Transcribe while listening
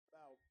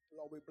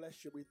Lord, we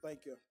bless you. We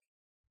thank you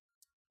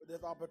for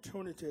this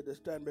opportunity to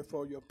stand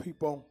before your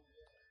people,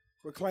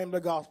 proclaim the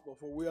gospel,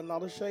 for we are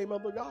not ashamed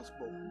of the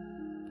gospel.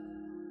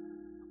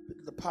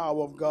 It's the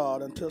power of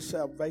God until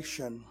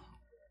salvation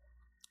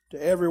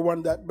to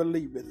everyone that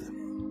believeth.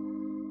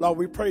 Lord,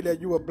 we pray that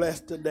you will bless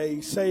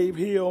today, save,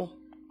 heal,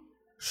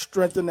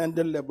 strengthen, and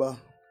deliver.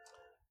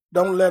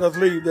 Don't let us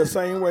leave the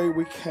same way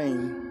we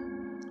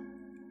came.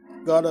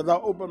 God, as I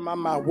open my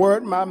mouth,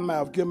 word my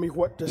mouth, give me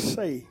what to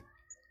say.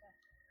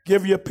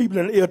 Give your people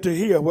an ear to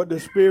hear what the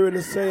Spirit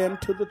is saying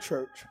to the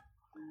church.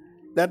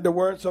 That the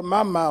words of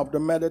my mouth, the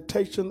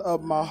meditation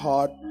of my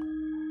heart,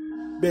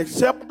 be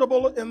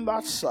acceptable in thy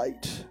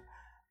sight.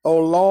 O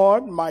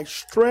Lord, my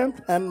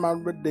strength and my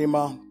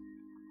redeemer.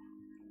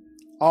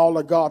 All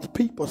of God's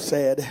people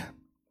said,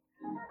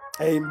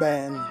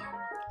 amen.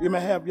 You may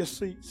have your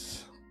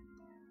seats.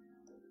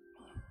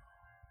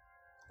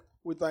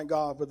 We thank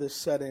God for this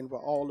setting for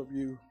all of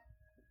you.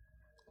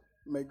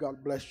 May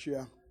God bless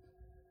you.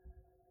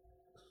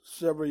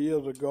 Several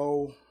years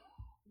ago,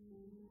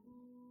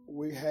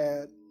 we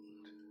had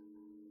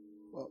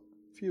a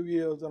few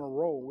years in a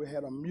row, we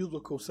had a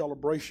musical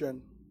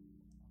celebration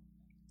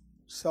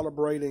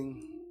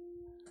celebrating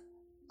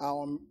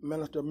our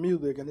minister of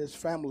music and his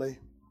family.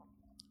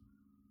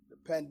 The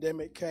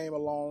pandemic came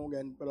along,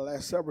 and for the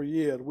last several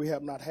years, we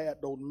have not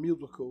had those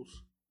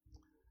musicals,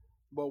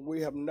 but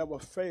we have never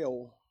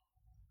failed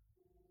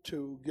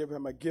to give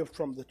him a gift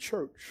from the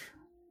church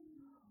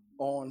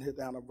on his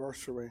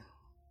anniversary.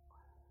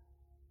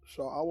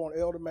 So I want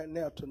Elder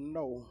McNair to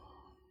know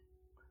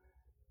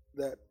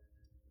that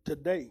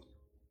today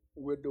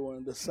we're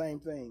doing the same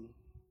thing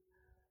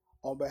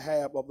on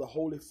behalf of the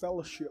Holy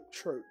Fellowship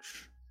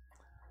Church.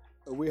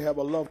 We have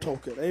a love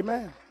token,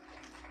 amen,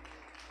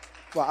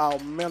 for our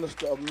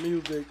minister of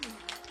music.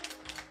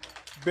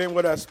 Been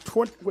with us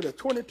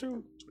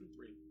 23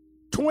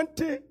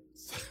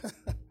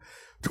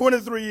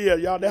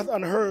 years, y'all. That's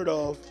unheard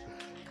of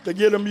to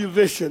get a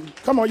musician.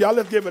 Come on, y'all,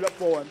 let's give it up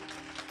for him.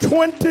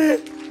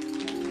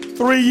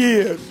 23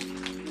 years.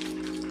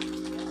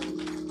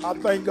 I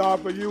thank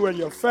God for you and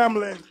your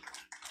family.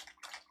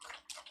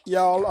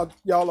 Y'all are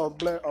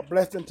a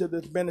blessing to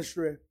this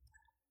ministry.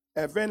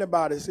 If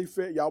anybody see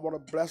fit, y'all want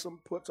to bless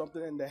them, put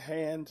something in their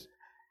hands,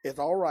 it's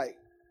all right.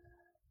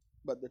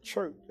 But the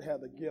church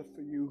has a gift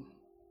for you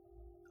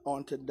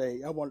on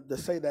today. I wanted to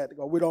say that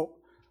because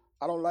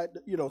I don't like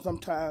to,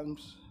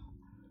 sometimes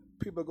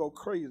people go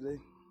crazy,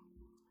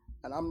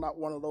 and I'm not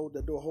one of those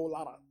that do a whole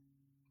lot of,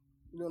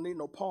 you don't need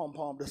no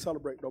pom-pom to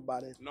celebrate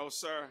nobody. No,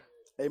 sir.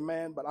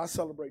 Amen. But I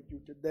celebrate you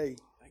today.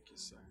 Thank you,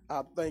 sir.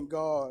 I thank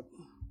God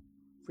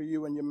for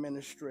you and your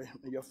ministry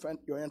and your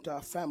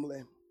entire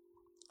family.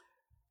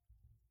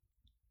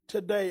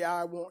 Today,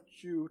 I want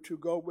you to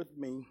go with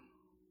me,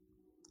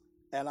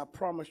 and I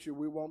promise you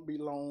we won't be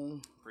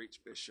long. Preach,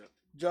 Bishop.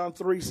 John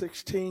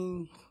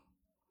 3:16,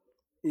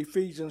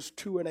 Ephesians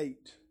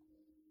 2:8.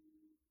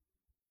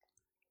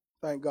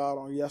 Thank God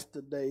on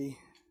yesterday,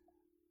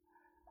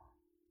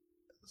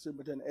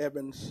 Superintendent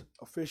Evans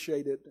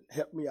officiated and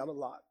helped me out a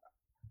lot.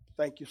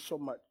 Thank you so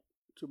much,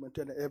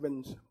 Superintendent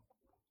Evans,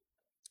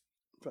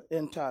 for the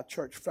entire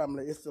church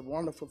family. It's a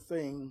wonderful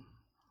thing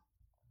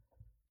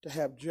to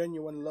have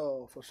genuine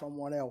love for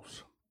someone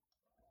else.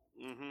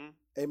 Mm-hmm.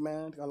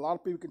 Amen. A lot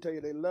of people can tell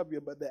you they love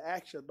you, but their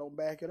actions don't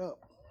back it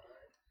up.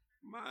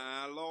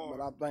 My Lord.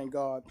 But I thank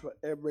God for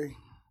every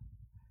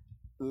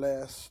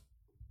last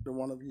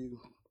one of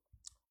you.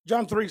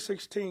 John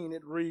 3:16,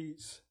 it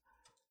reads,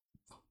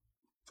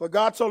 "For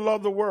God so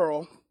loved the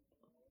world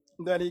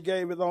that he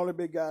gave his only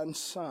begotten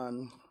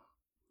Son,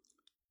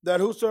 that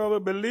whosoever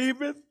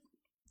believeth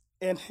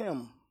in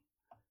him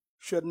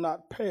should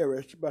not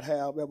perish, but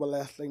have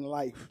everlasting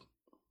life.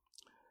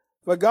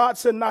 For God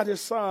sent not his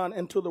Son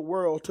into the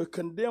world to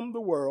condemn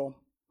the world,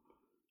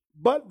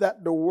 but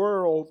that the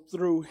world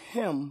through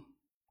him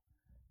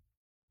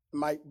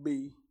might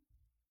be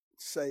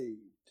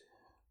saved."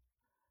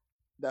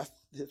 That's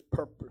his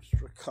purpose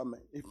for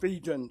coming.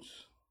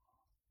 Ephesians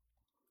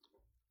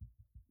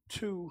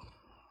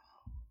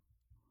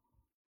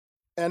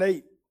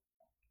 2:8.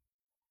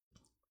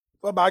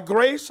 "For by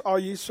grace are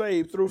ye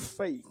saved through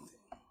faith,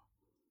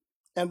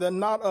 and that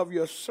not of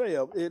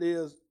yourself, it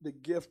is the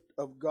gift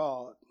of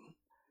God,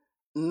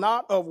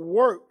 not of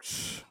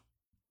works,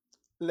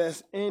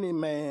 lest any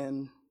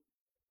man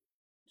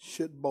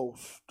should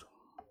boast."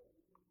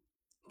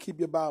 Keep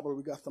your Bible.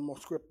 We got some more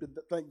scripture.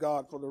 Thank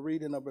God for the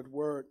reading of his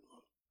word.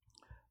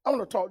 I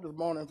want to talk this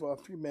morning for a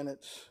few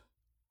minutes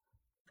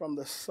from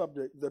the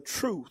subject, the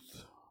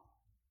truth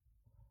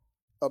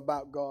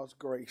about God's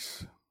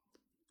grace.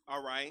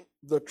 All right.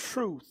 The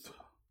truth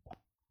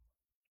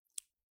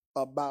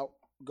about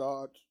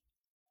God's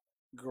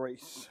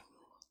grace.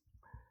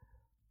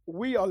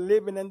 We are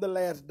living in the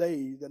last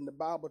days, and the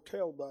Bible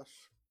tells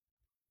us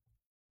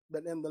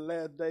that in the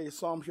last days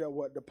some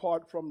shall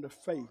depart from the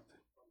faith,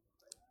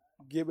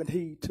 giving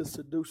heed to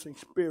seducing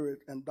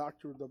spirits and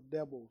doctrines of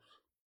devils.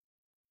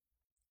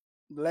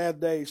 The last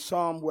days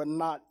some will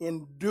not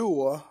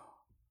endure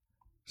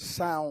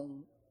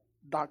sound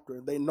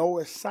doctrine. They know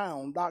it's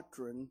sound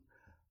doctrine,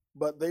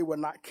 but they will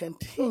not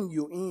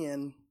continue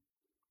in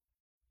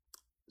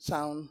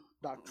sound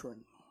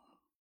doctrine.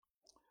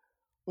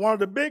 One of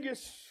the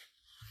biggest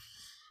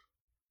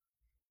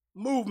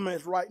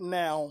movements right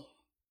now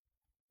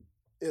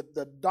is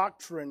the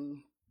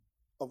doctrine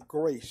of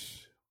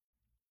grace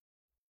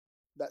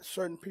that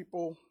certain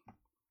people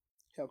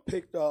have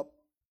picked up,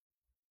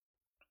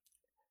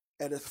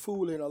 and it's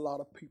fooling a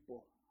lot of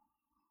people.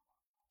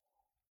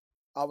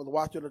 I was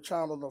watching a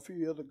channel a few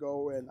years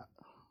ago, and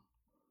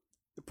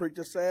the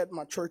preacher said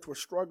my church was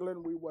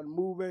struggling. We weren't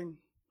moving.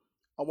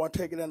 I wasn't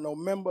taking in no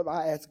members.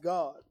 I asked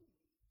God,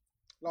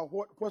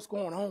 Lord, what's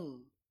going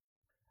on?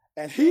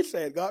 And he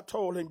said, God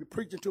told him, you're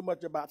preaching too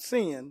much about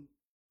sin.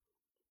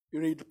 You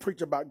need to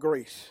preach about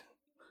grace.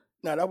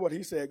 Now, that's what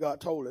he said God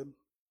told him.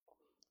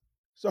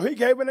 So he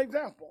gave an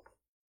example.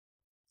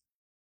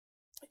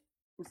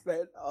 He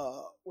said,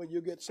 when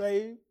you get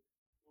saved,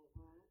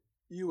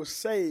 you were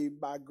saved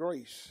by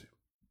grace.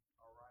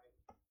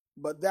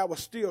 But there was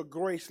still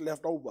grace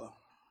left over.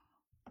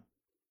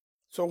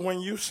 So when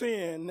you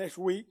sin next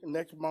week,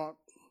 next month,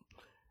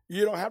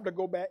 you don't have to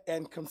go back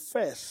and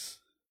confess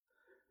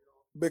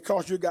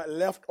because you got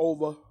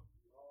leftover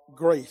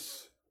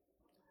grace.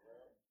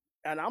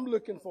 And I'm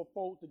looking for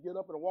folks to get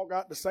up and walk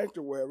out the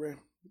sanctuary,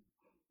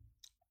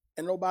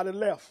 and nobody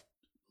left.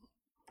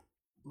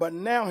 But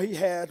now he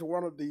has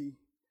one of the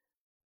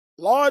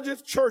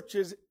largest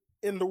churches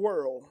in the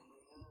world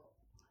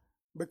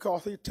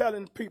because he's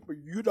telling people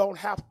you don't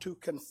have to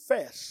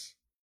confess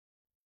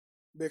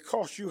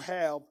because you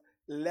have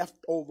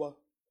leftover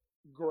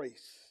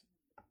grace.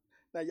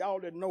 Now, y'all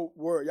didn't know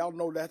word. Y'all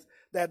know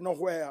that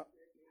nowhere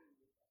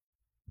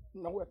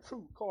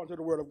true according to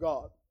the word of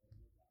God.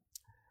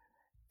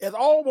 It's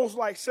almost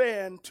like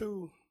saying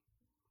to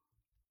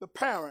the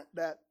parent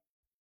that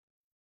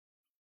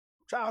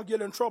child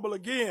get in trouble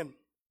again.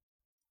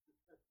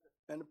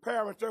 And the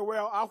parent say,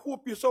 well, I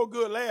whooped you so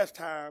good last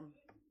time,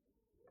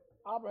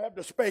 I don't have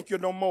to spank you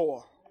no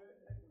more.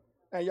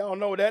 And y'all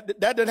know that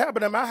didn't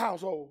happen in my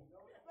household.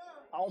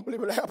 I don't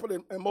believe it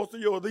happened in most of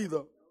yours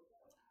either.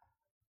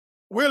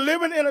 We're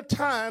living in a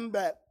time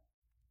that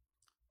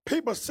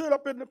people sit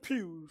up in the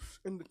pews,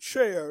 in the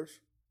chairs,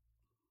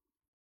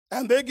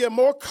 and they get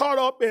more caught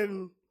up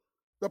in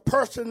the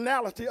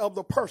personality of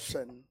the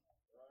person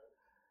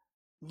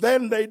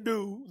than they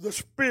do the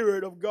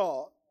Spirit of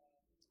God.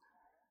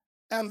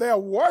 And they're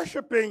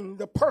worshiping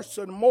the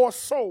person more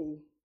so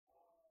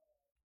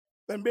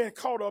than being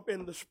caught up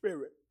in the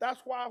Spirit. That's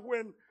why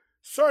when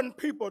certain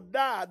people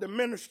die, the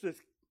ministers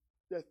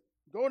just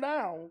go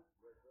down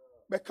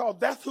because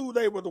that's who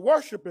they were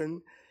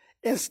worshiping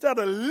instead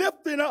of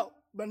lifting up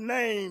the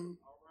name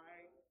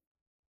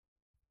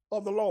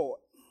of the Lord.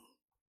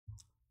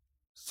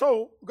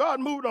 So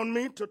God moved on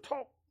me to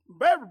talk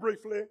very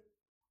briefly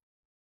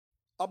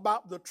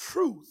about the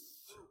truth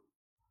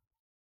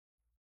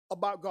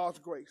about God's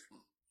grace.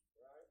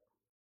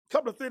 A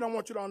couple of things I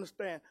want you to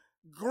understand.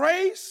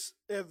 Grace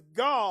is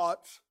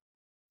God's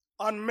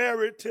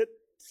unmerited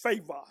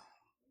favor.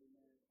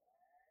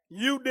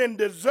 You didn't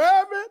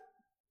deserve it,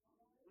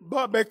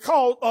 but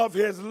because of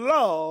his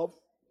love,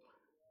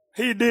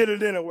 he did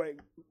it anyway.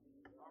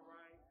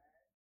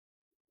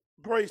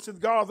 Grace is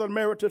God's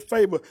unmerited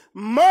favor.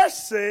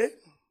 Mercy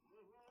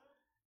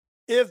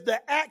is the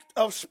act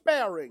of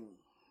sparing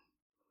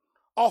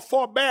or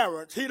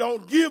forbearance. He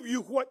don't give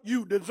you what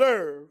you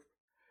deserve,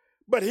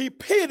 but he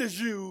pities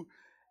you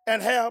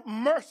and have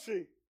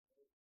mercy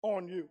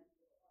on you.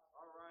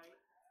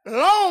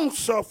 Long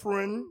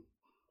suffering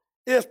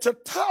is to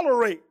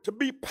tolerate, to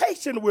be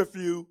patient with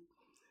you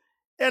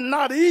and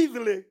not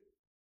easily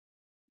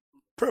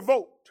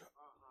provoked.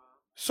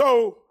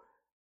 So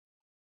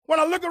when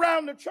I look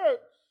around the church,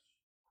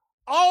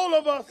 all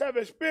of us have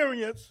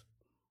experienced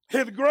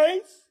his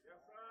grace.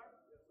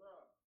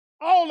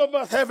 All of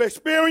us have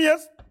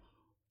experienced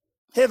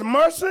his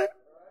mercy.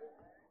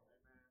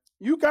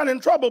 You got in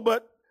trouble,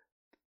 but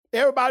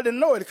everybody didn't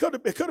know it. It could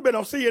have been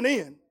on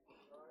CNN.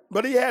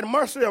 But he had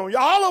mercy on you.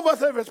 All of us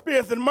have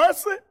experienced his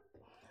mercy.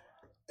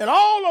 And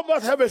all of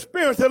us have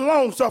experienced his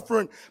long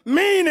suffering,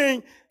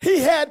 meaning he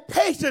had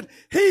patience.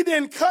 He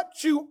didn't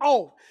cut you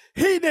off.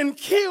 He didn't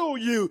kill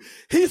you.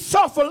 He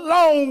suffered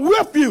long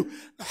with you.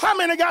 How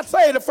many got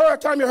saved the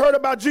first time you heard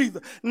about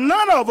Jesus?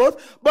 None of us,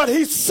 but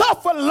he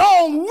suffered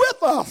long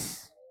with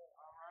us.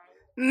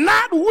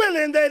 Not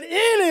willing that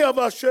any of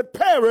us should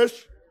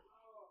perish,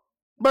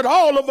 but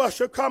all of us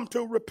should come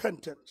to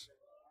repentance.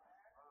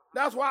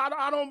 That's why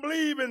I don't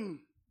believe in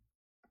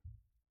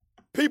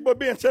people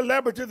being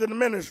celebrities in the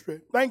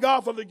ministry. Thank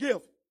God for the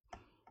gift.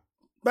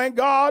 Thank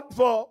God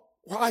for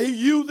how he's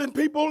using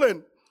people,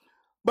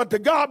 but to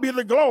God be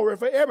the glory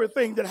for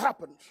everything that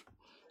happens.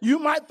 You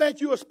might think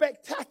you are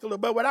spectacular,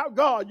 but without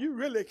God, you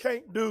really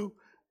can't do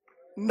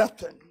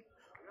nothing.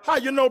 How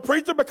you know,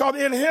 preacher? Because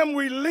in him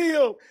we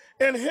live,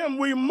 in him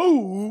we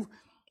move,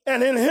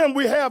 and in him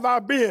we have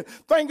our being.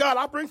 Thank God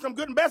I bring some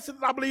good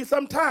messages, I believe,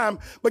 sometime.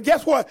 But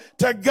guess what?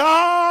 To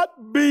God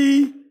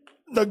be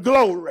the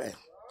glory.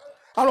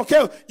 I don't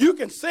care. You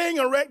can sing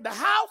and wreck the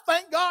house.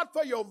 Thank God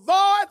for your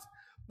voice.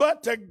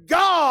 But to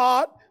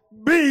God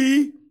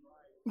be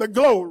the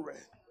glory.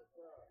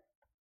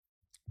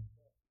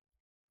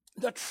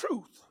 The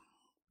truth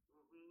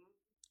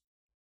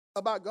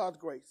about God's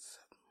grace.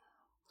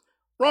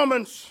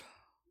 Romans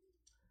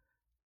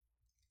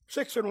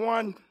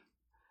 6:1,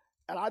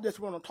 and I just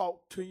want to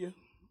talk to you.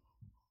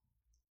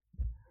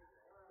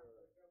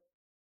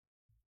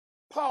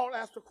 Paul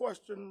asked a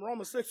question,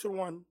 Romans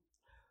 6:1.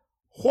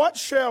 What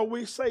shall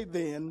we say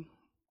then?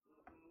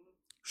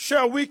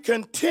 Shall we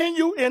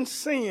continue in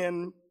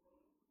sin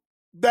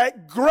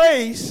that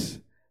grace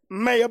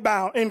may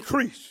abound,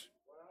 increase?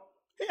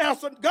 He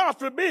answered, God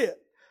forbid.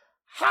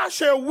 How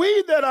shall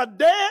we that are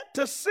dead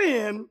to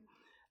sin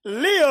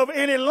live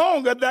any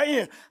longer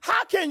therein?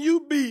 How can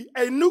you be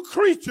a new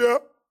creature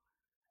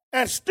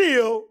and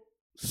still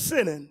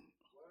sinning?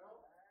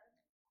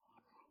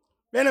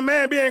 Any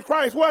man be in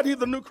Christ, what?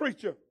 He's a new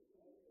creature.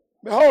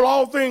 Behold,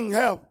 all things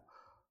have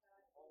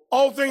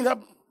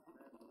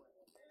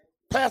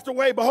passed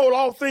away. Behold,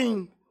 all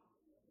things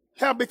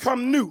have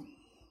become new.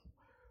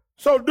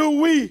 So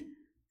do we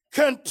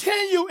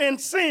continue in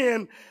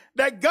sin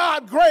that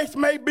God's grace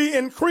may be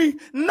increased?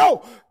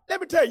 No.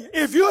 Let me tell you,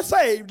 if you're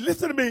saved,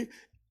 listen to me,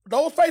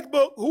 those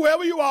Facebook,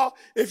 whoever you are,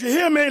 if you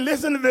hear me,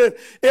 listen to this.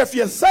 If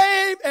you're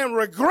saved and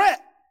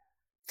regret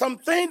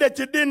something that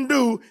you didn't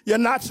do, you're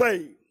not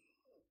saved.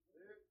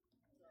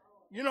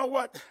 You know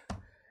what?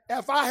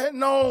 If I had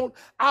known,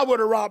 I would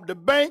have robbed the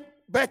bank.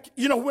 Back,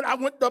 you know, when I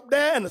went up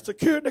there and the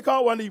security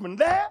guard wasn't even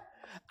there,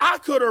 I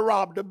could have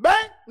robbed the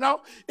bank.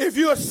 Now, if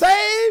you're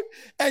saved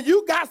and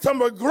you got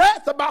some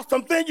regrets about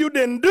something you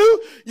didn't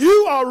do,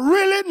 you are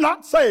really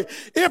not saved.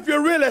 If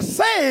you're really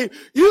saved,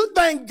 you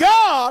thank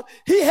God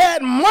he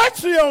had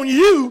mercy on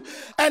you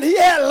and he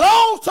had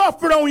long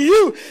suffering on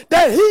you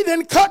that he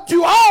didn't cut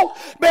you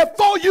off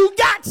before you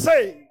got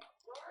saved.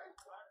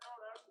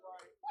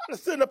 I'm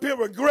sitting up here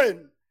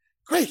regretting.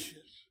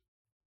 Gracious,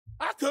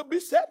 I could be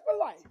set for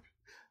life.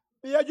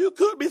 Yeah, you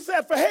could be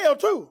set for hell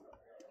too.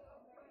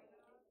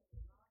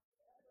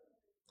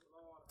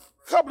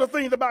 Couple of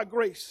things about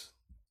grace.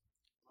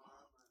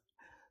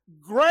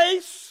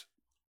 Grace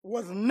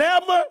was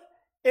never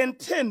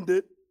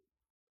intended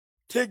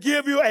to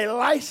give you a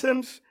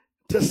license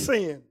to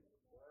sin.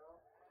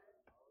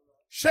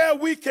 Shall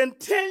we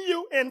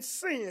continue in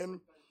sin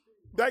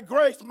that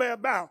grace may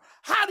abound?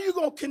 How are you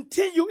going to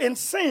continue in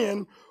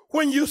sin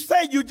when you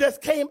say you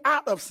just came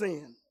out of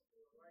sin?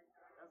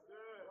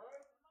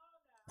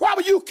 Why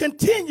would you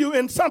continue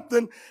in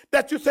something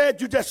that you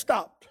said you just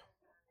stopped?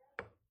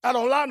 I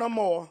don't lie no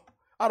more.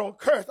 I don't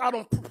curse. I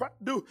don't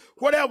do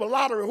whatever,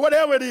 lottery,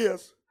 whatever it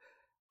is.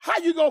 How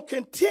you going to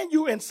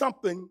continue in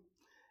something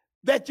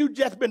that you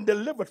just been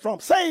delivered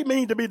from? Save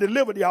means to be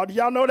delivered, y'all. Do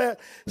y'all know that?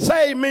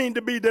 Save means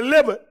to be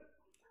delivered.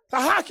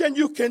 So how can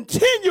you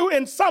continue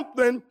in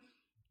something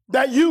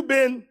that you've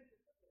been,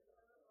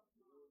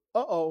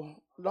 Lord,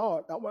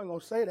 I wasn't going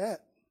to say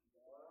that.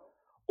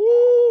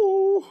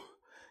 Ooh,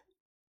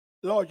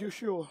 Lord, you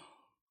sure?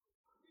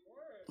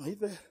 He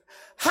said,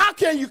 how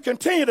can you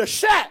continue to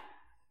shout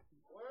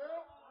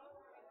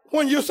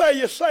when you say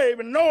you're saved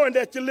and knowing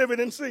that you're living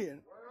in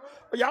sin?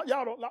 Y'all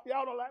don't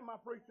like my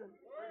preaching.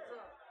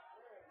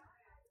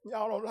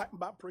 Y'all don't like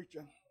my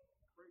preaching.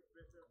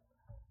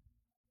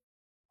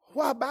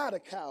 Why buy the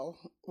cow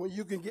when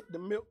you can get the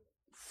milk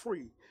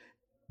free?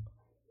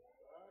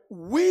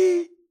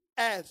 We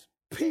as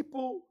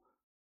people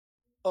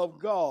of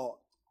God,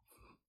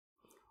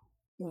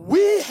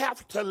 we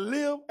have to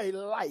live a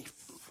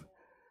life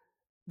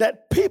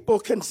that people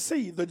can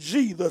see the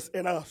Jesus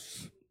in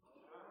us.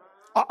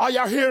 Are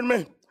y'all hearing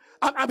me?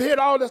 I'm hearing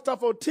all this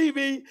stuff on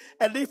TV,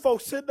 and these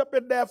folks sitting up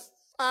in there,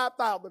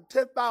 5,000,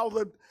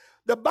 10,000.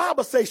 The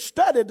Bible says,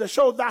 study to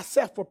show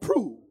thyself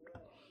approved.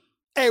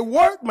 A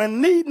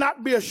workman need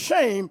not be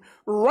ashamed,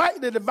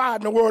 rightly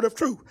dividing the word of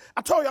truth.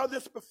 I told y'all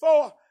this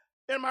before.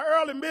 In my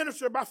early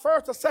ministry, my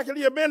first or second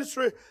year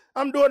ministry,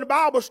 I'm doing the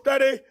Bible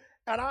study,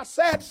 and I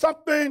said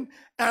something,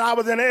 and I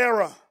was in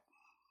error.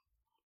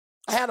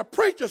 I had a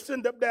preacher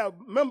sitting up there,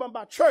 member of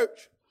my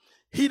church.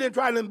 He didn't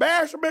try to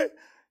embarrass me.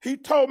 He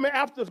told me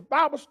after the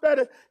Bible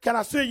study, can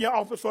I sit in your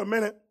office for a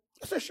minute?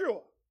 I said,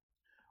 sure.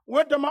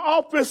 Went to my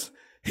office.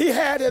 He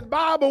had his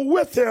Bible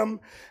with him,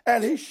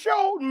 and he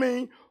showed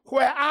me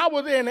where I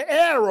was in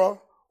error,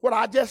 what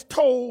I just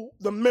told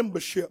the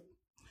membership.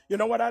 You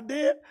know what I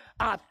did?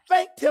 I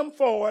thanked him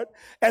for it,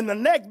 and the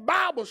next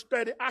Bible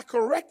study, I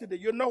corrected it.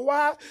 You know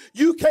why?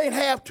 You can't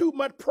have too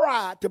much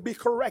pride to be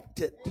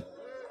corrected.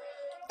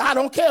 I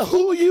don't care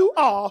who you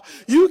are.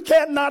 You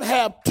cannot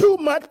have too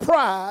much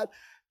pride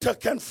to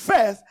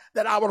confess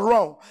that I was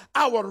wrong.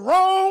 I was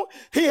wrong.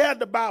 He had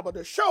the Bible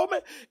to show me.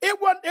 It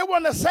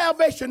wasn't a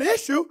salvation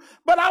issue,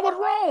 but I was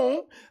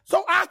wrong,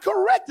 so I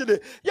corrected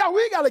it. Y'all,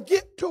 we got to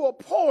get to a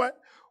point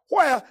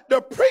where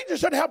the preacher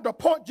should have to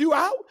point you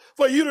out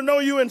for you to know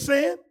you in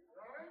sin.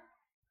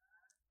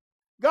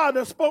 God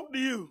done spoke to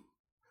you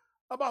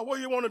about what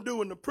you want to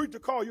do, and the preacher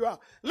call you out.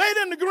 Lay it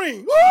in the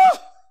green. Woo!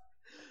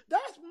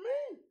 That's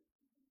me.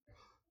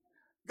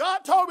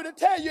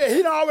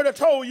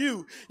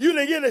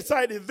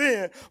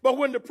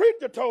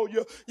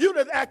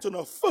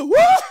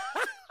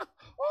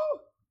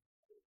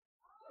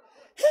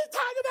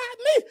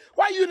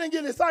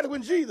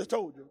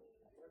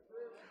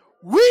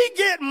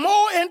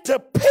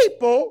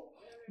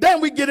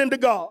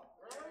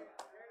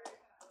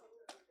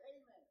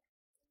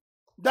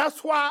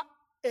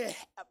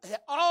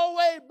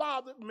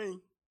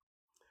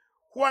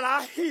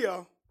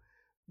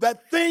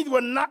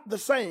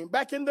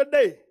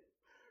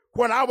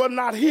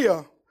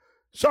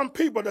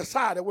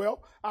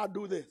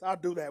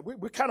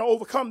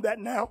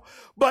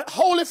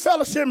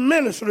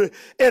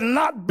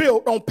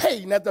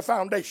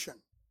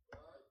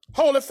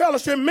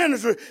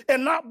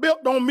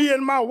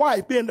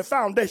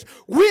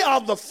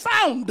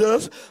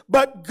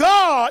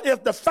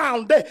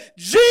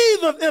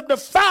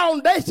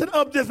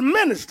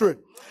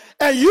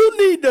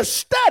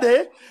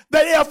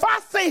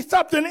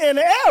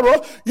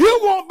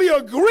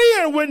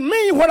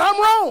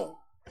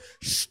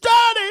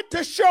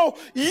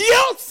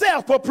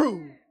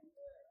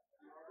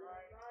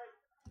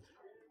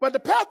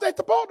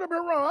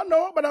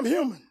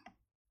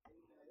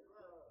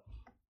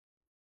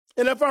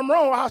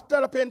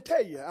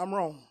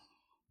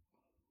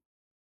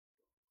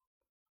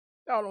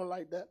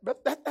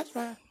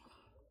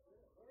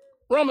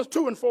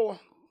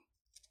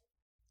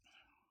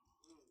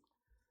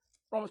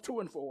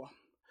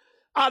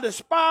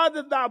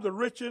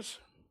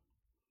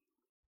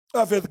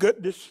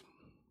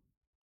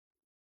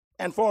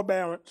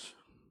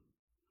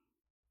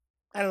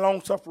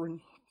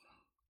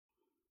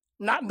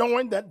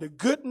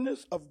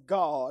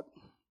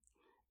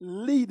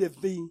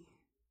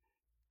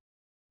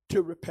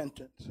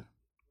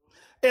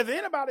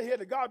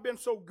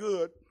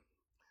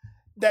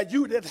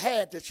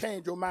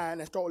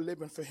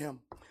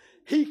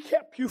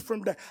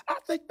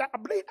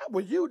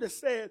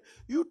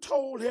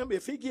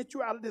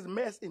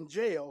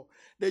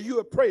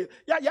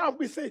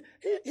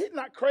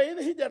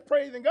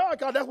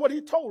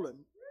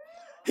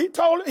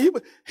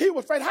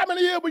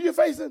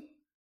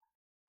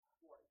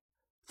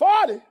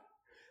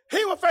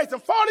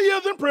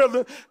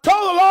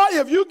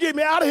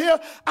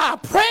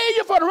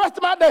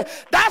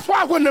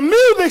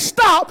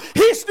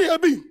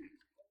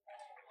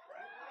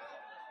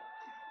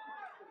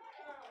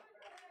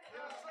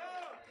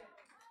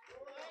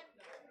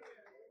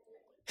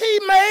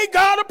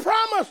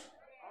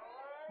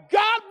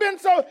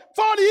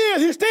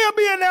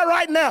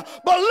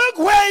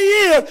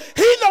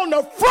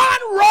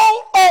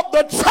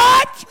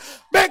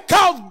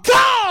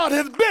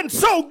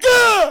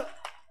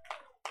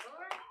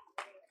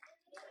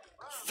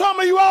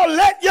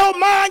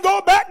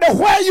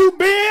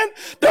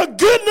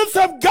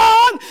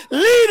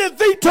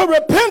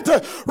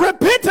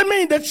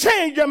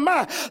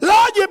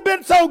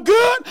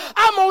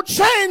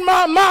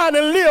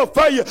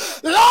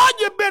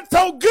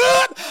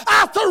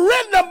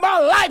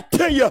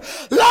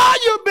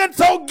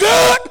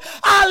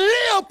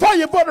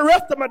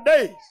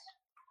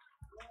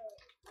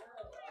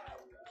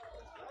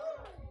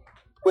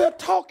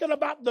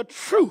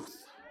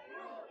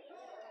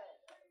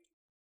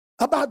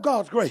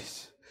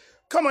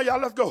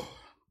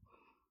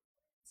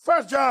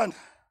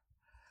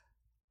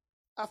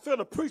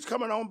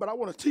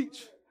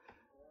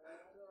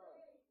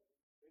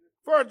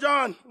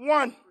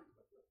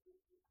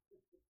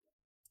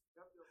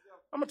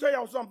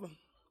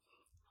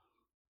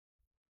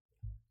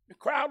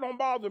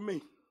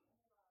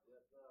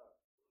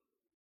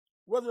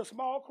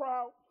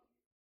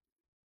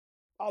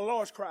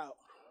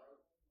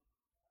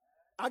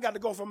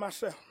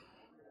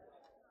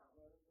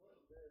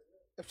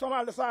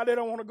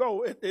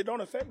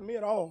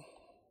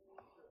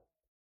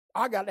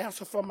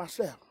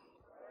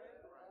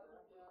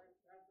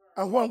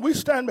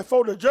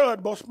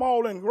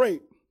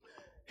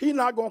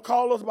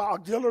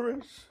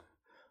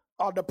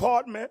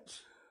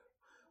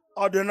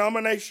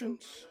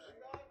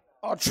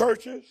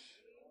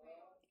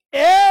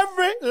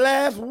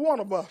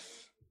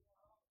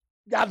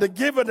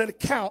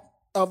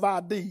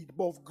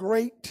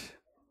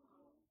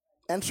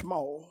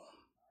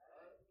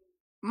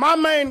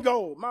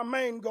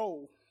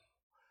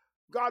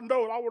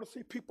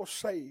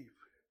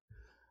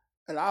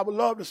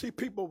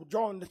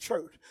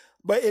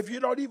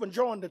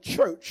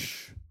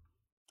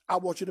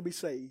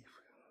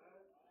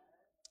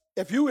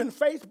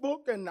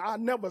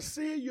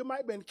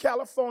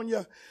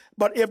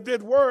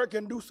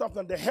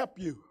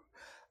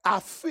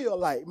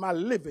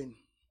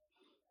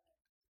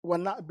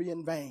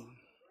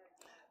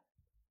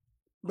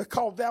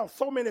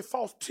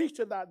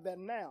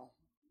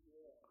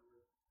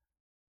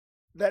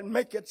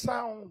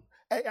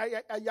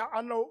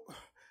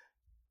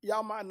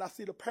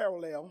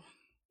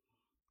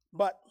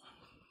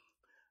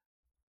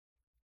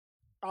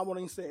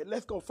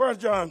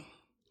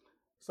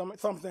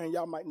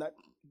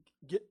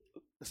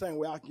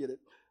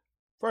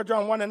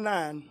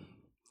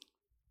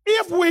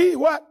 If we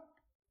what?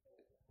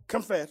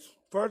 Confess.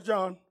 1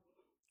 John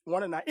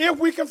 1:9. If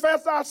we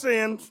confess our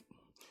sins,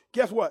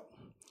 guess what?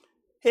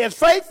 He is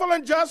faithful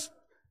and just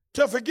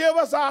to forgive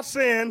us our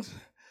sins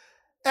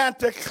and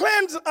to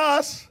cleanse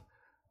us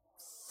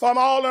from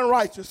all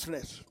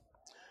unrighteousness.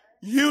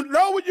 You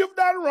know what you've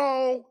done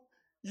wrong.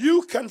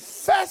 You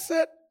confess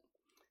it.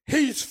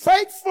 He's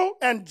faithful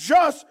and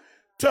just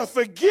to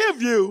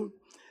forgive you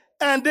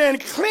and then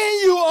clean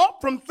you up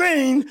from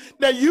things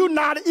that you're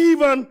not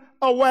even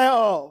aware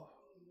of.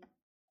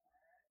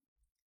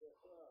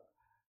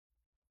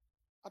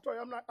 I told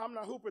you, I'm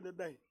not hooping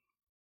today.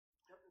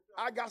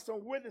 I got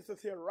some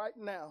witnesses here right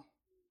now.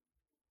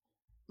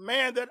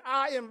 Man that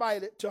I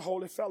invited to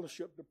Holy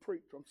Fellowship to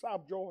preach from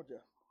South Georgia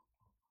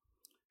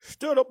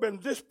stood up in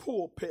this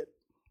pulpit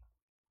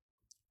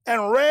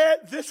and read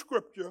this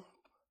scripture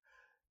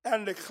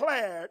and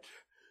declared,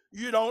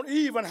 you don't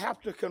even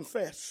have to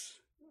confess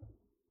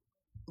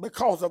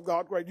because of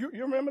God's grace. You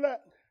remember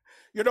that?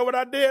 You know what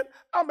I did?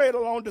 I made a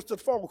long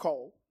distance phone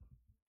call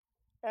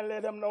and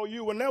let him know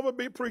you will never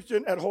be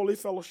preaching at Holy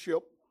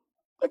Fellowship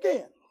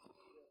again.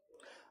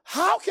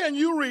 How can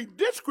you read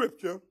this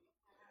scripture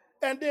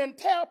and then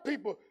tell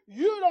people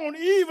you don't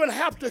even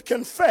have to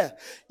confess?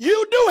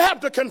 You do have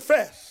to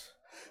confess.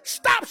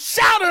 Stop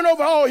shouting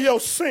over all your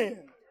sin.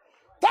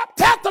 Stop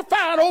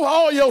testifying over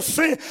all your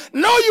sin.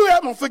 Know you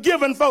haven't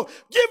forgiven folks.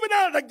 Give it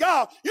out to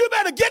God. You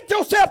better get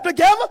yourself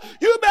together.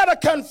 You better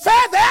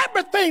confess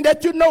everything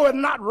that you know is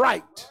not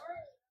right.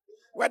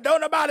 Well,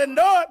 don't nobody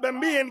know it but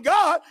me and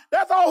God.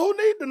 That's all who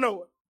need to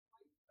know it.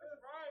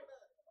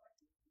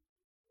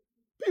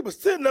 People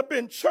sitting up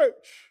in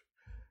church.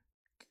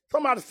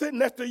 Somebody sitting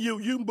next to you,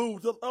 you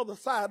move to the other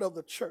side of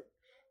the church.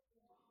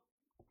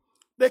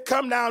 They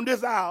come down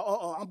this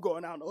aisle. I'm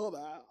going down the other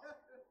aisle.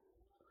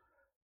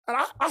 And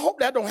I hope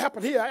that don't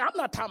happen here. I'm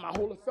not talking about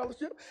Holy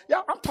Fellowship.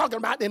 Yeah, I'm talking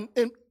about in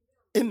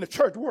the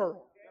church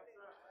world.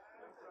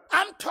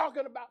 I'm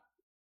talking about,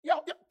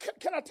 y'all,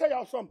 can I tell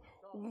y'all something?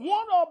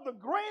 One of the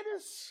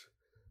greatest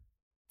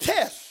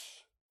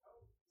tests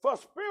for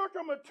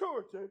spiritual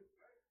maturity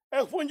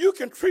is when you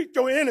can treat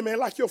your enemy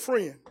like your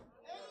friend.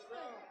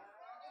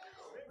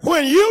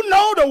 When you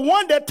know the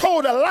one that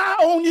told a lie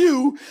on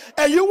you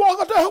and you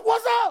walk up to her,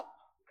 what's up?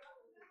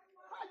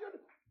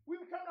 We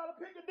were coming out of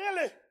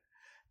Piccadilly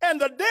and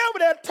the devil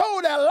that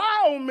told that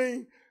lie on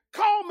me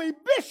called me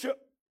Bishop.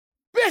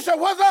 Bishop,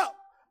 what's up?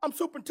 I'm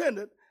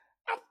superintendent.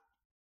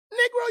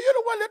 Negro, you're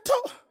the one that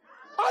told.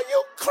 Are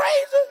you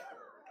crazy?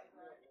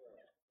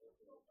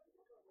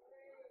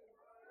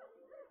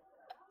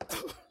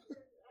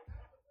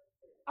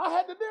 I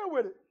had to deal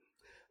with it.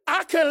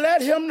 I can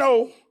let him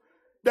know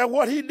that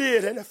what he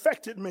did had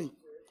affected me.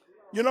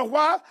 You know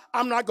why?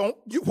 I'm not going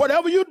to,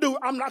 whatever you do,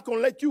 I'm not going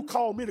to let you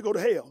call me to go to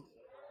hell.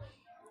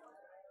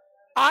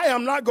 I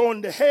am not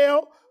going to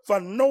hell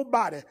for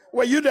nobody.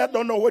 Well, you just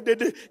don't know what they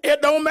did.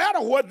 It don't matter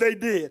what they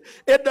did.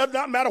 It does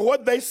not matter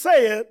what they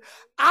said.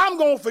 I'm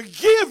going to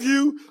forgive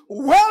you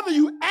whether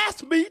you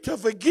ask me to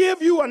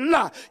forgive you or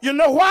not. You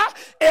know why?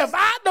 If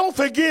I don't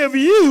forgive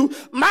you,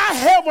 my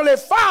heavenly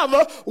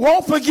Father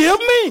won't forgive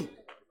me.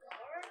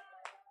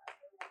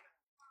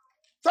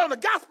 So the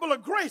gospel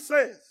of grace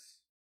says,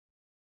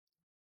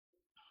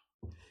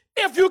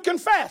 if you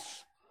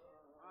confess,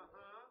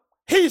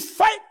 he's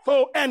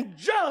faithful and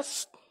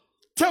just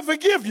to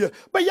forgive you.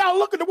 But y'all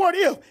look at the word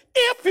if.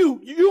 If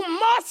you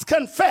must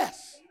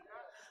confess.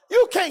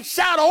 You can't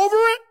shout over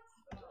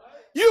it.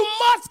 You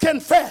must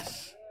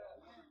confess.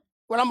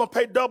 When I'm going to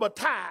pay double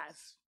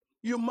tithes,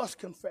 you must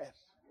confess.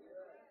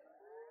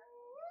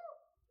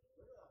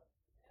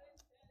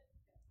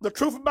 The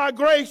truth about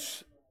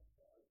grace,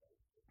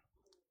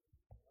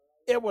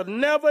 it was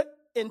never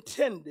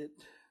intended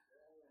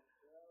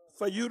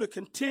for you to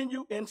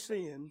continue in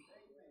sin.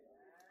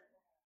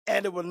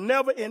 And it was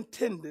never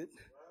intended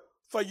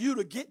for you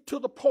to get to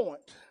the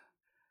point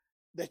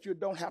that you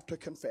don't have to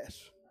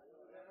confess.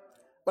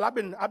 But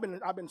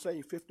I've been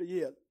saying 50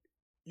 years.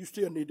 You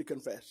still need to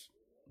confess.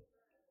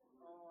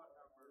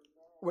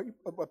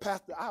 Well,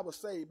 Pastor, I was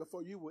saved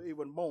before you were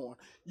even born.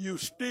 You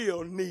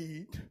still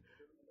need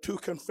to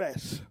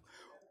confess.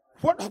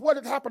 What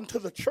has happened to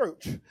the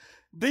church?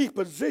 These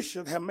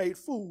positions have made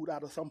food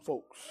out of some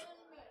folks.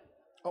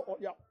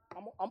 Yeah,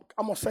 I'm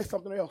going to say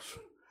something else.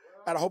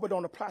 And I hope it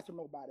don't apply to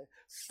nobody.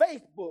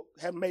 Facebook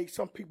has made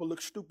some people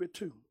look stupid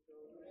too.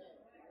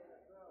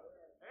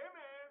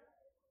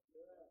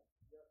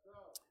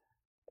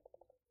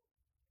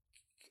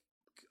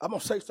 I'm going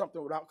to say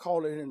something without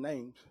calling any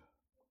names.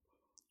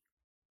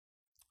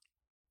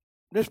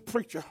 This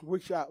preacher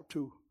reached out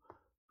to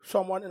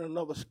someone in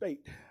another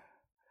state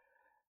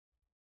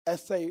and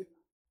say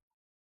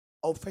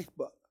on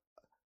Facebook,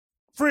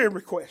 friend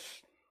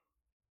request.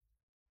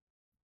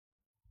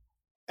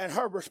 And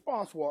her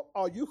response was,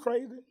 are you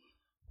crazy?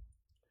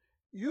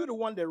 You're the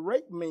one that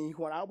raped me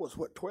when I was,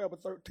 12 or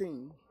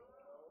 13.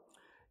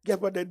 Guess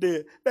what they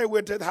did? They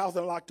went to the house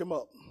and locked him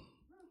up.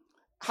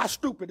 How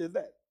stupid is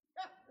that?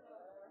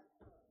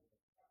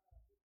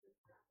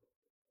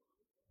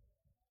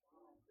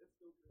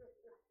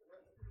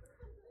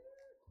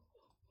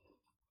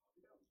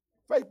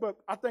 Facebook,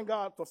 I thank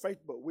God for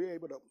Facebook. We're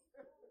able to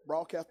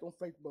broadcast on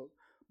Facebook.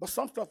 But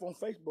some stuff on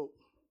Facebook,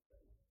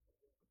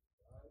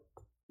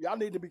 y'all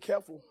need to be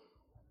careful.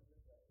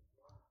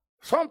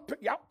 I'm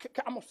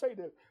going to say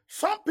this.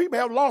 Some people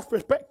have lost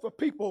respect for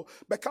people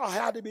because of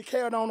how they be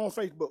carried on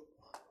Facebook.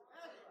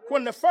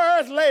 When the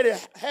first lady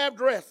have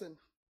dressing,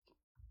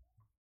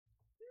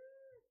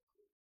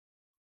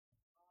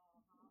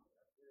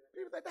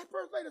 people think that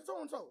first lady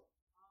so-and-so.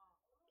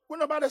 When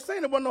nobody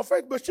seen it, wasn't on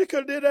Facebook, she could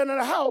have did that in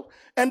the house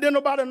and then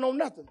nobody know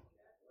nothing.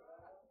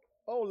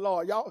 Oh,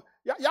 Lord, y'all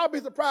be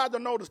surprised to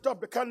know the stuff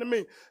that come to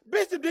me.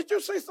 Bishop, did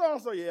you see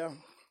so-and-so? Yeah,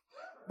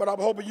 but I'm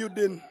hoping you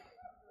didn't.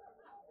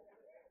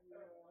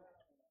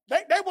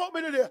 They want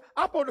me to do.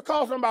 I'm supposed to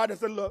call somebody and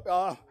say, look,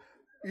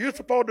 you're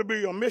supposed to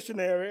be a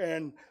missionary,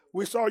 and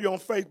we saw you on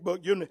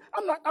Facebook.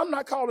 I'm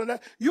not calling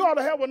that. You ought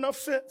to have enough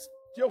sense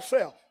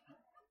yourself.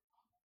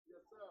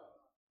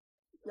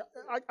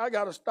 I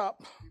got to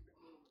stop.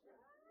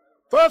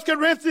 1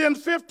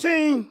 Corinthians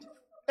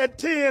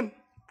 15:10.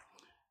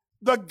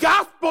 The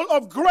gospel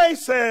of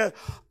grace says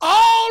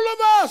all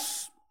of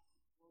us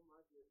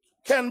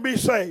can be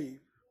saved.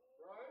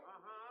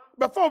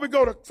 Before we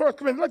go to 1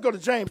 Corinthians, let's go to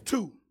James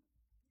 2.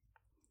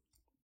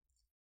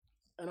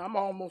 And I'm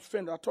almost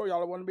finished. I told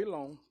y'all I wouldn't be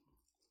long.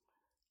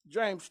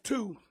 James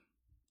 2.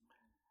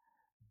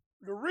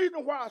 The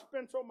reason why I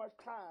spend so much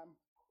time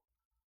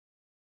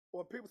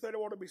when people say they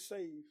want to be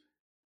saved,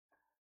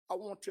 I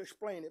want to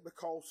explain it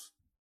because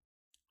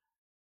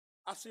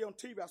I see on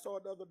TV, I saw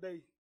it the other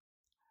day,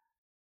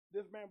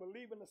 this man was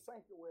leaving the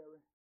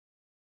sanctuary,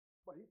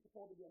 but he's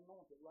supposed to be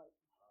anointed, right?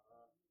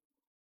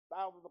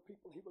 Thousands of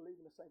people, he was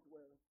leaving the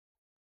sanctuary.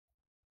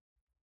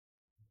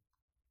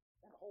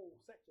 And the whole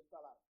section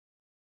fell out.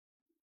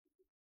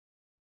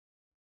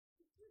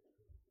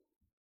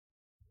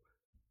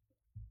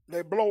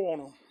 They blow on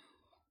them.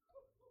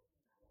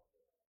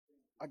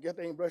 I guess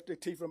they ain't brushed their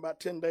teeth in about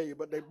 10 days,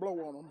 but they blow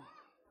on them.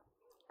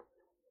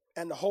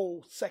 And the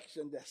whole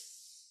section just...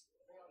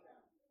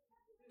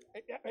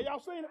 Have y'all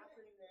seen it?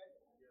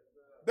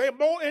 They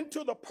blow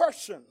into the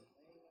person.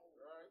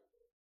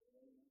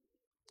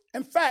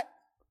 In fact,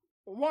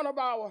 one of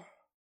our,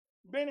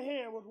 Benny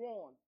Hinn was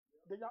warned.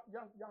 Did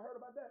y'all heard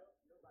about that?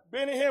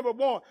 Benny Hinn was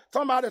warned.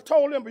 Somebody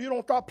told him, but you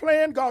don't start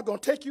playing, God's going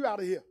to take you out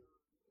of here.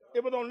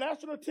 It was on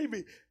national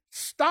TV.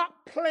 Stop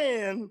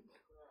playing.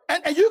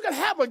 And you can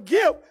have a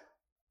gift,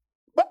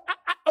 but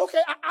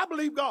I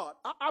believe God.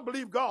 I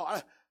believe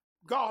God.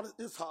 God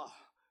is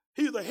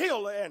he's a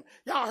healer. And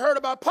y'all heard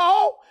about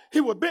Paul?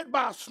 He was bit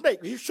by a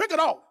snake. He shook it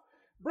off.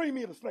 Bring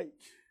me the snake.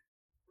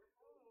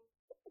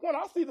 When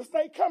I see the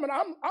snake coming,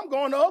 I'm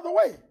going the other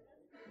way.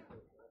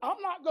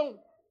 I'm not going to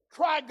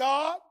try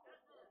God.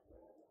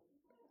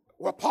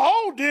 Well,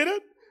 Paul did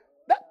it.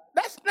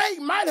 That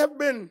snake might have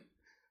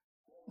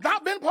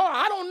not been Paul.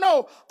 I don't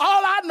know.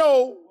 All I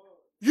know,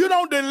 you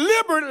don't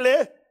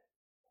deliberately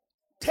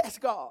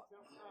test God.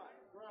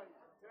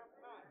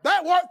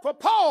 That worked for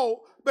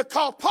Paul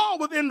because Paul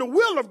was in the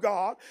will of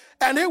God,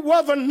 and it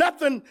wasn't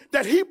nothing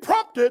that he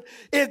prompted.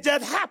 It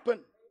just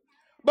happened.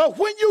 But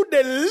when you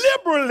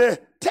deliberately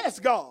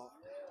test God,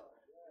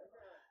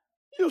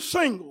 you're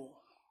single,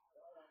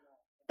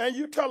 and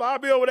you tell her, I'll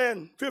be over there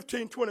in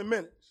 15, 20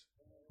 minutes.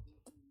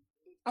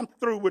 I'm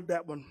through with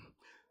that one.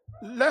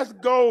 Let's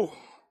go.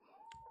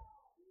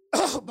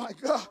 Oh, my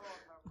God.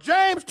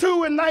 James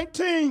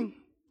 2:19.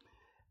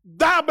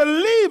 Thou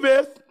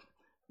believest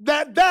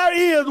that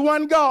there is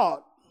one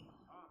God.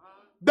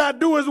 That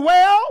doest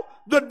well,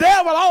 the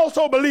devil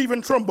also believe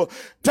and tremble.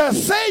 To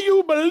say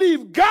you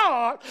believe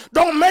God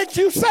don't make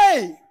you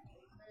saved.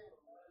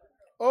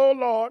 Oh,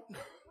 Lord.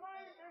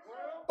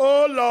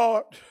 Oh,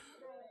 Lord.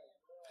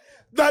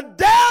 The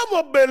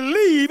devil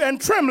believe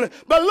and tremble.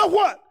 But look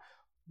what?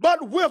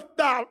 But wilt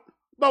thou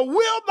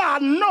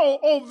know,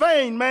 O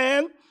vain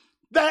man,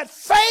 that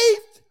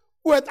faith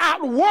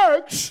without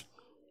works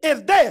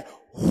is dead.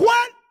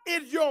 What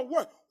is your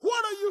work?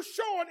 What are you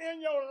showing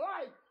in your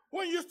life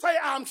when you say,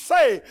 I'm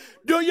saved?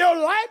 Do your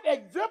life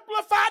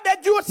exemplify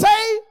that you are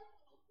saved?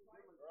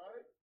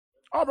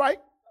 All right.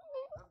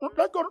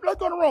 Let's go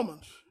to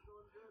Romans.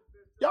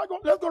 Let's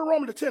go to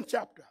Romans, the 10th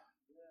chapter.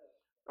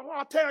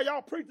 I tell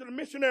y'all, preaching the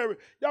missionary,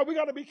 y'all, we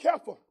got to be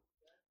careful.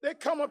 They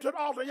come up to the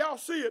altar, y'all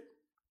see it.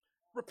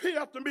 Repeat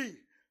after me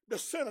the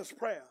sinner's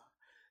prayer.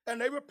 And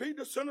they repeat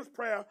the sinner's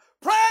prayer.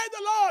 Praise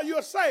the Lord,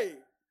 you're saved.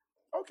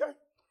 Okay.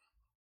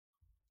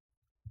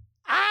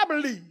 I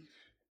believe.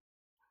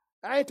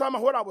 I ain't talking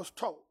about what I was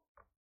taught.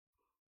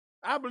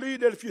 I believe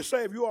that if you're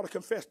saved, you ought to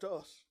confess to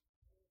us.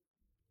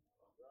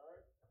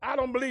 I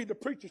don't believe the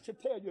preacher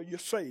should tell you you're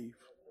saved.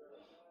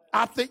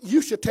 I think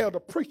you should tell the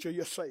preacher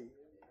you're saved.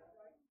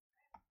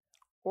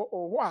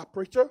 Or why,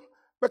 preacher?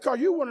 Because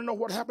you want to know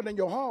what happened in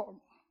your heart.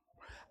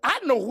 I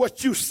know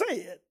what you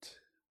said.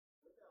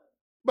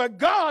 But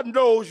God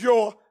knows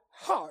your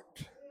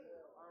heart.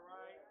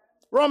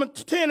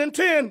 Romans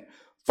 10:10.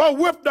 For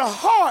with the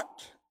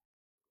heart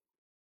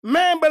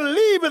man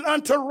believeth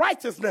unto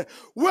righteousness.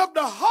 With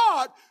the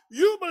heart,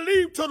 you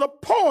believe to the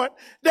point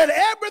that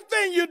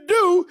everything you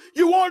do,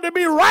 you want to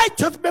be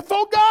righteous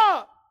before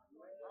God.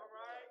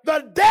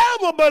 The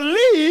devil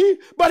believes,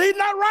 but he's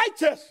not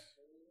righteous.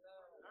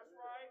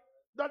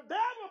 The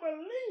devil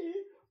believes,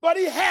 but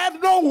he has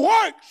no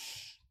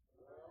works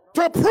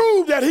to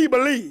prove that he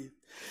believes.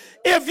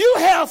 If you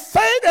have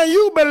faith and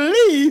you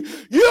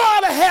believe, you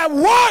ought to have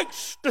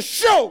works to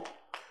show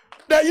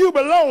that you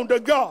belong to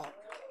God.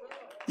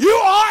 You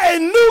are a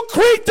new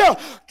creature.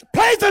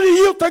 Places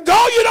you used to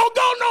go, you don't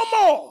go no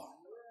more.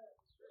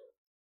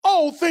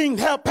 Old things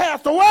have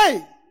passed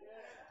away.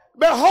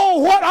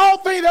 Behold, what all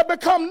things have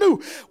become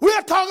new.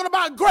 We're talking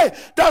about grace.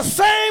 The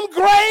same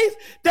grace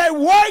that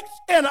works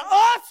in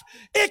us,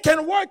 it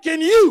can work in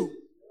you.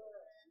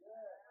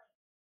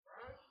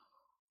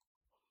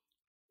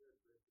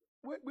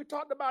 We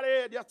talked about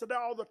Ed yesterday,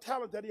 all the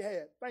talent that he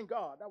had. Thank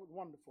God, that was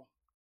wonderful.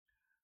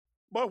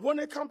 But when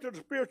it comes to the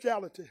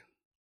spirituality,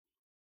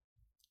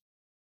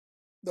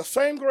 the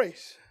same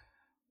grace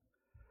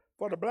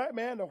for the black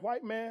man, the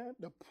white man,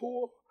 the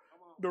poor,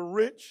 the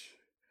rich,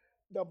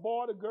 the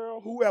boy, the girl,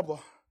 whoever.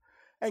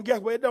 And guess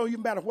what? It don't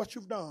even matter what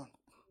you've done.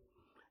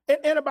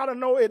 Anybody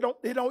know it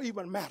don't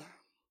even matter.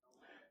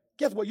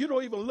 Guess what? You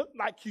don't even look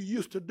like you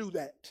used to do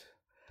that.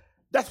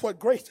 That's what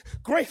grace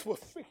will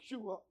fix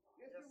you up.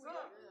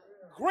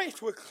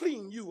 Grace will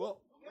clean you up.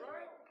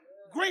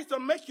 Grace will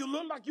make you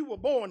look like you were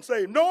born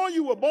saved, knowing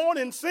you were born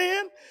in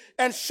sin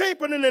and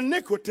shaping in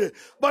iniquity.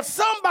 But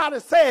somebody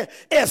said,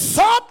 it's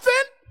something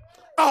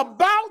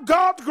about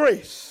God's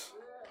grace.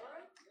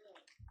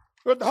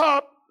 With the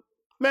heart,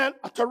 man,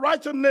 to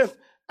righteousness,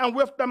 and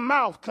with the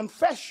mouth,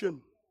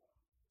 confession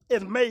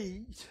is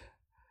made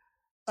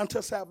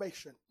unto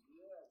salvation.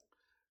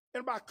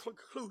 And by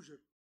conclusion,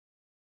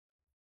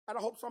 and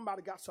I hope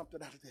somebody got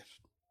something out of this.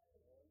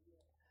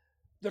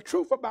 The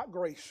truth about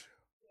grace,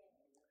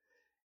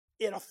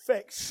 it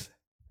affects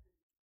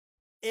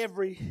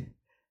every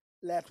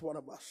last one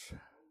of us.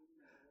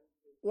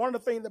 One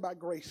of the things about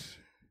grace,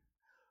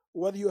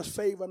 whether you're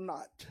saved or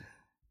not,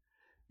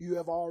 you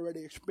have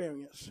already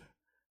experienced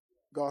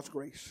God's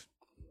grace.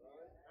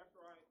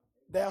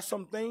 There are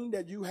some things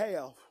that you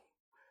have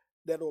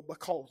that are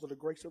because of the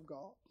grace of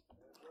God.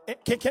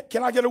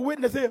 Can I get a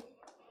witness here?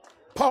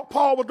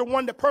 Paul was the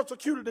one that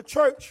persecuted the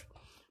church.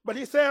 But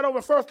he said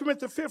over 1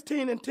 Corinthians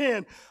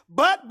 15:10,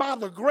 but by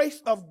the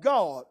grace of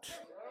God,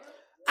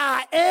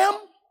 I am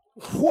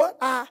what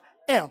I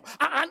am.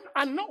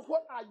 I know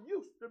what I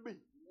used to be.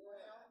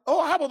 Oh,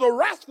 I was a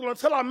rascal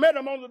until I met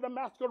him on the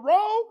Damascus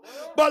road.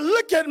 But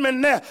look at me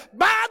now.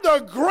 By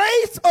the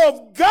grace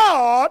of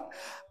God,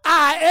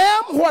 I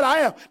am what I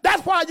am.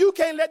 That's why you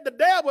can't let the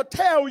devil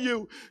tell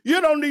you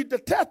you don't need to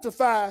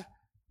testify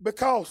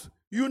because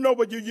you know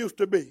what you used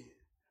to be.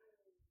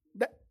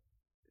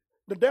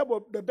 The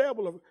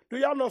devil, do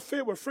y'all know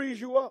fear will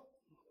freeze you up?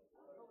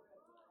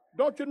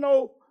 Don't you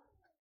know,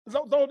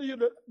 those of you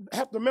that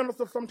have to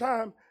minister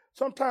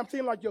sometimes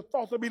seem like your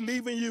thoughts will be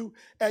leaving you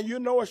and you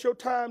know it's your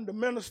time to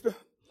minister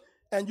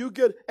and you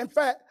get, in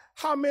fact,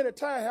 how many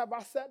times have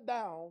I sat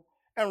down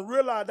and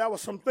realized there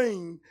was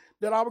something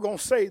that I was going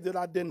to say that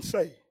I didn't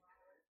say?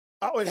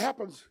 It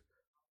happens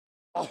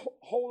a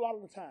whole lot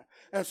of the time.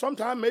 And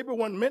sometimes maybe it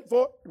wasn't meant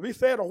for it to be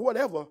said or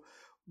whatever,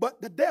 but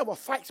the devil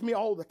fights me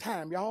all the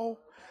time, y'all.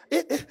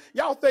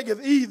 Y'all think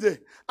it's easy.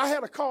 I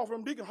had a call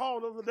from Deacon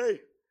Hall the other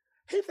day.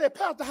 He said,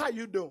 Pastor, how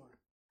you doing?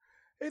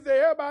 He said,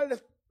 everybody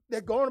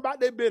that's going about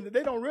their business,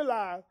 they don't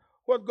realize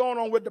what's going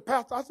on with the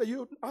pastor. I said,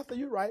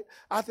 you're right.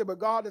 I said, but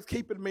God is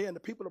keeping me and the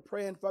people are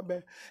praying for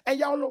me. And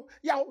y'all know,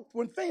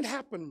 when things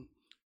happen,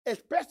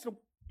 especially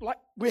like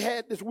we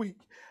had this week,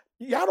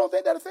 y'all don't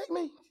think that affect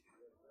me?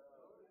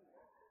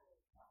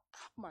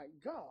 Oh, my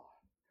God.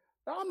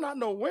 I'm not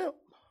no wimp.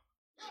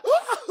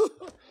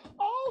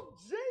 Oh,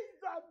 Jesus.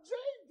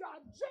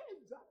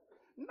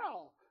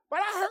 No. But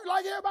I hurt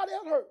like everybody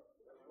else hurt.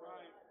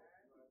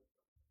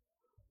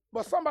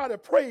 But somebody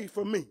prayed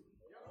for me.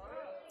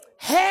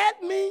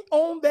 Had me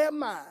on their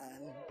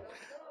mind.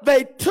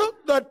 They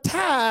took the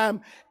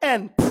time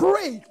and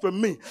prayed for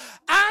me.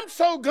 I'm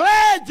so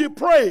glad you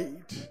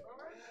prayed.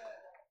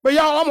 But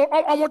y'all,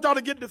 I want y'all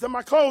to get this in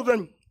my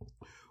closing.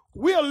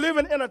 We are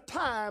living in a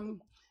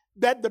time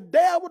that the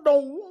devil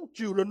don't want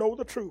you to know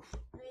the truth.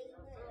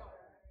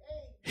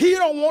 He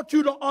don't want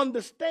you to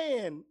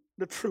understand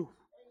the truth.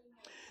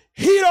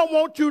 He don't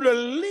want you to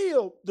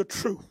live the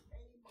truth.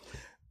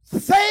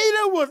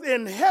 Satan was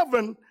in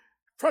heaven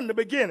from the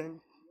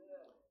beginning.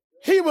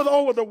 He was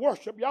over the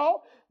worship,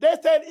 y'all. They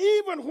said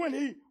even when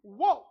he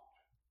walked,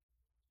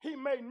 he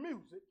made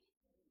music.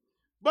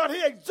 But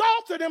he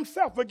exalted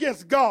himself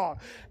against God.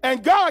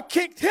 And God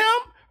kicked him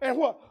and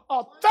what?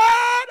 A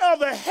third of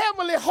the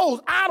heavenly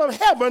host out of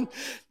heaven.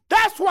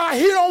 That's why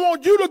he don't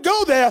want you to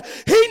go there.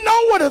 He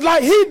know what it's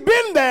like. He's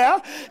been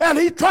there, and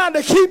he's trying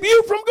to keep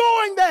you from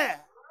going there.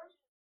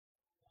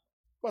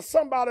 But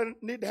somebody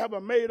need to have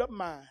a made-up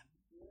mind.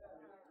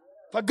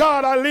 For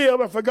God I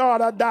live, and for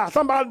God I die.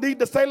 Somebody need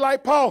to say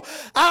like Paul,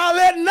 I'll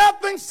let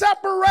nothing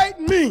separate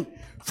me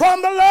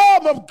from the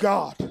love of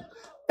God.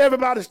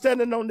 Everybody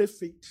standing on their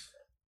feet.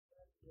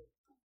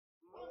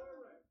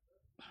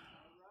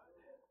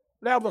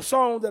 There's a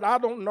song that I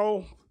don't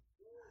know,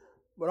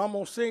 but I'm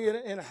going to sing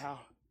it anyhow.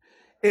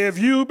 If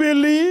you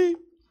believe,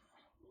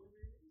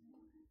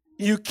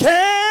 you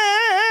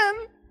can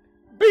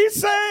be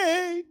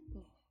saved.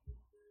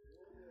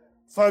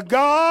 For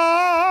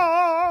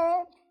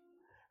God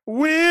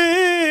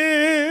will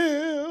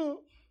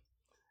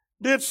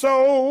did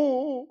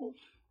so.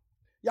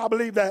 Y'all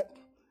believe that?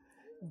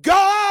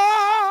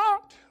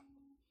 God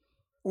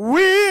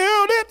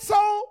willed it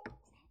so.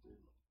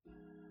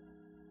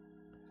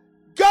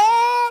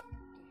 God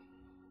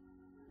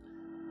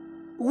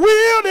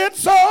willed it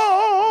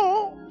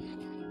so.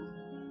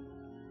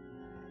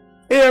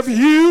 If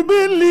you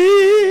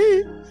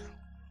believe,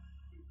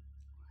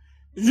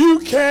 you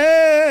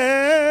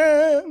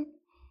can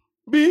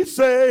be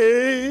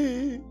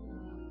saved.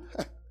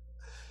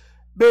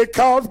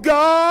 Because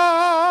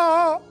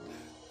God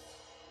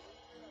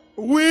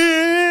will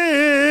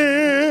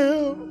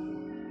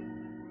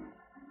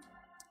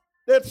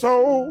it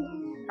so.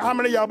 How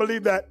many of y'all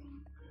believe that?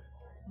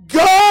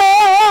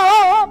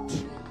 God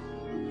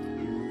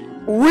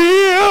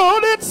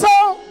willed it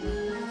so.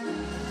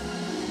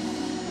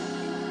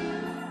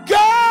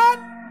 God,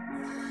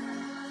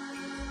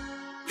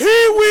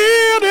 He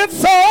willed it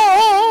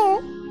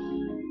so.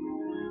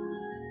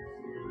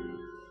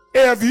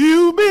 If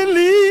you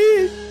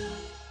believe,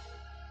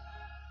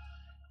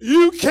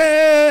 you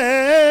can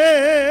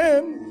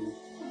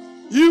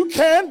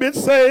be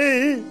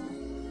saved.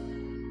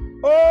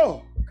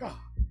 Oh, God.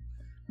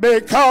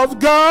 Because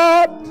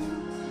God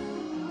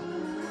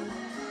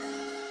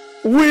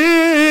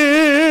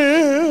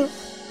will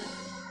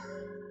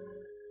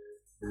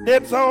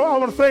it so. I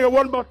want to sing it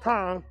one more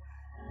time.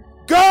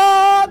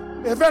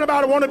 God, if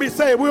anybody want to be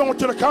saved, we want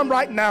you to come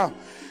right now.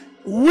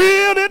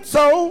 Will it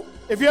so.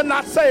 If you're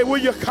not saved, will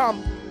you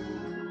come?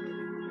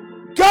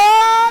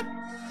 God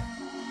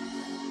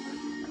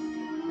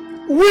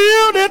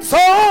will it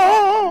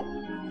so.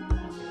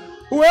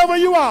 Whoever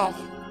you are,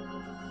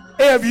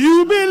 if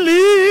you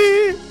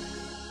believe,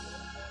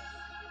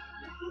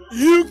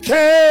 you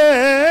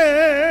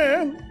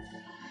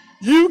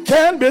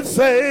can be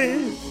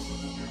saved.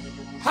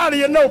 How do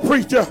you know,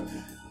 preacher?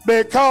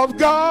 Because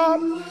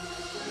God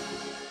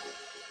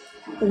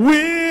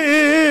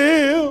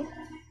will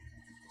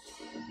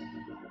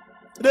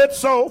it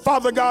so.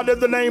 Father God, in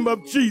the name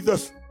of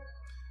Jesus,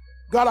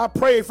 God, I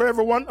pray for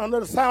everyone under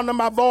the sound of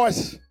my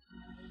voice,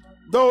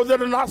 those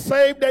that are not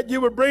saved, that you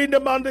would bring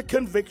them under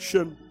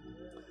conviction.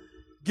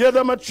 Give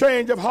them a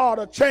change of heart,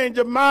 a change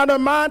of mind, a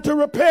mind to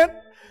repent,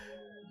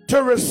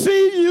 to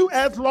receive you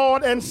as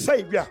Lord and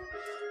Savior.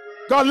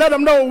 God, let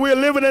them know we're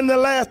living in the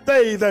last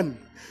days and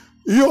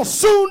you're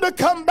soon to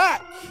come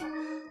back.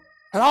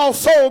 And all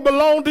souls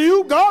belong to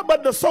you, God,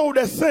 but the soul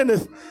that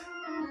sinneth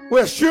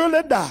will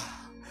surely die.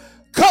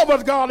 Cover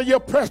us, God, in your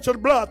precious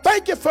blood.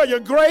 Thank you for your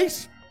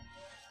grace.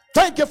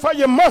 Thank you for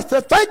your mercy.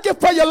 Thank you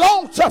for your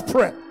long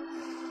suffering.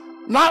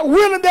 Not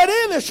willing that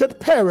any should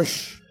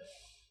perish,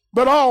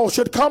 but all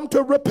should come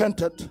to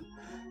repentance.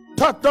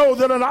 Touch those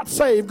that are not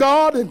saved,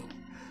 God, and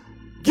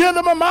give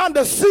them a mind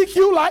to seek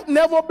you like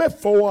never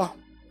before.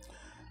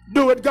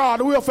 Do it,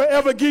 God. We'll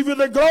forever give you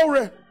the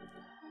glory.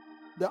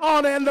 The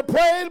honor and the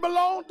praise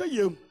belong to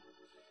you.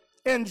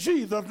 In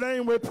Jesus'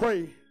 name we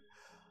pray.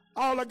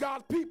 All of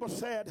God's people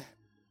said,